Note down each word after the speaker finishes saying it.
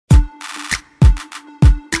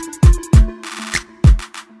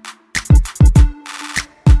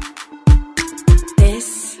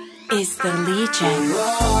The Legion.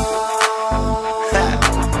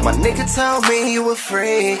 My nigga told me you a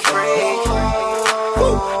freak.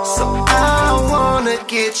 So I wanna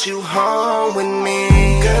get you home with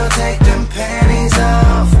me. Girl, take them panties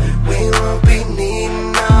off. We won't be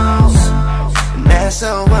needing those. And that's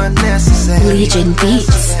so unnecessary.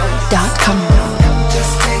 LegionBeats.com.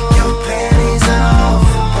 Just take your panties off.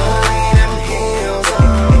 Put them heels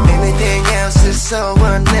on. Anything else is so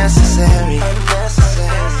unnecessary.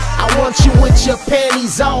 I want you with your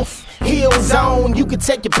panties off, heels on. You can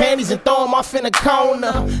take your panties and throw them off in a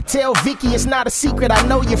corner. Tell Vicky it's not a secret, I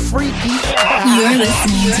know you're freaky. You're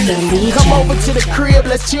listening to The Legion. Come over to the crib,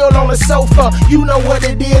 let's chill on the sofa. You know what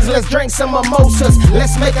it is, let's drink some mimosas.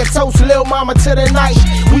 Let's make a toast, lil' mama, to the night.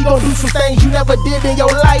 We gon' do some things you never did in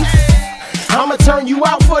your life. I'ma turn you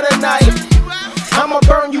out for the night. I'ma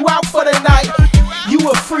burn you out for the night. You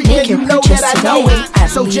a freak and you know that I know it.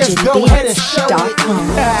 So just go ahead and show it.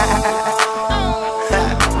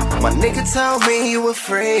 My nigga told me you a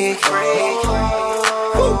freak.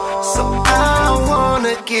 So I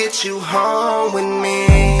wanna get you home with me.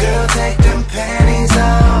 Girl, take them panties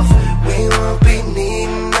off. We won't be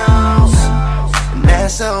needing those. And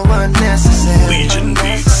that's so unnecessary.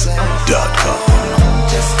 LegionBeats.com.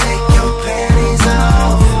 Just take your panties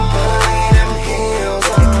off. Put them heels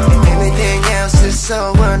on. Anything else is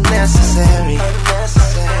so unnecessary.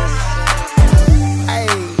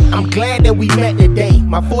 I'm glad that we met today.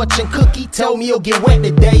 My fortune cookie told me you'll get wet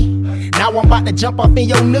today. Now I'm about to jump off in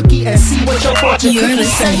your nookie and see what your fortune cookie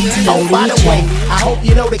say. Oh, by the way, I hope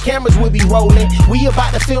you know the cameras will be rolling. We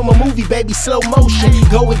about to film a movie, baby, slow motion.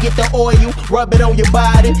 Go and get the oil, rub it on your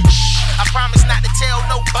body. Shh, I promise not to tell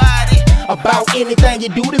nobody about anything you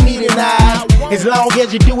do to me tonight. As long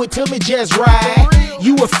as you do it to me just right.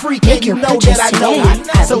 You a freak and you know that I know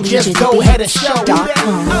it. So just go ahead and show it.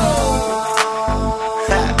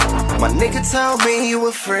 My nigga told me you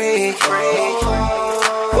a freak.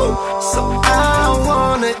 So I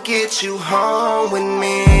wanna get you home with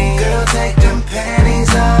me. Girl, take them panties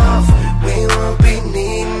off. We won't be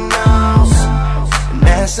needing those. And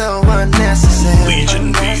that's so unnecessary.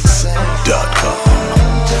 LegionBeats.com.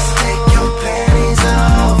 Just take your panties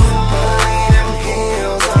off. Put them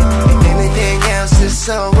heels on. Anything else is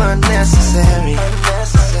so unnecessary.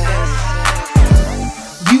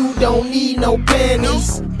 You don't need no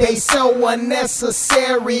panties, they so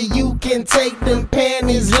unnecessary. You can take them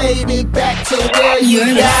panties, lady, back to where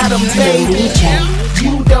you got them, baby.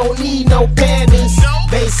 You don't need no panties,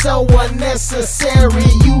 they so unnecessary.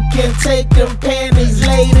 You can take them panties,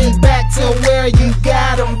 lady, back to where you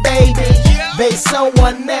got them, baby. They so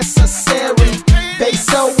unnecessary, they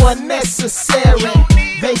so unnecessary.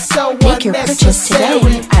 They so Make your purchase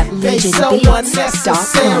today at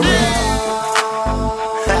LegionBeats.com.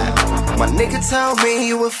 My nigga told me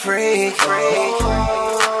you a freak.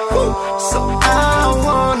 So I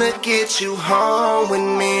wanna get you home with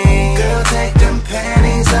me. Girl, take them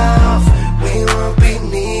panties off. We won't be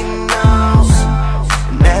needing those.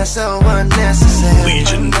 And that's so unnecessary.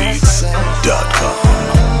 LegionBeats.com.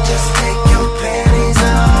 Just take your panties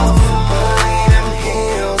off. Put them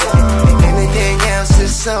heels on. Anything else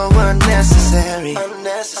is so unnecessary.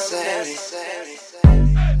 Unnecessary.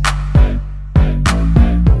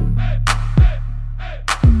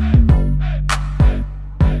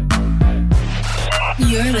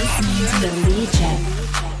 You're listening to The Legion.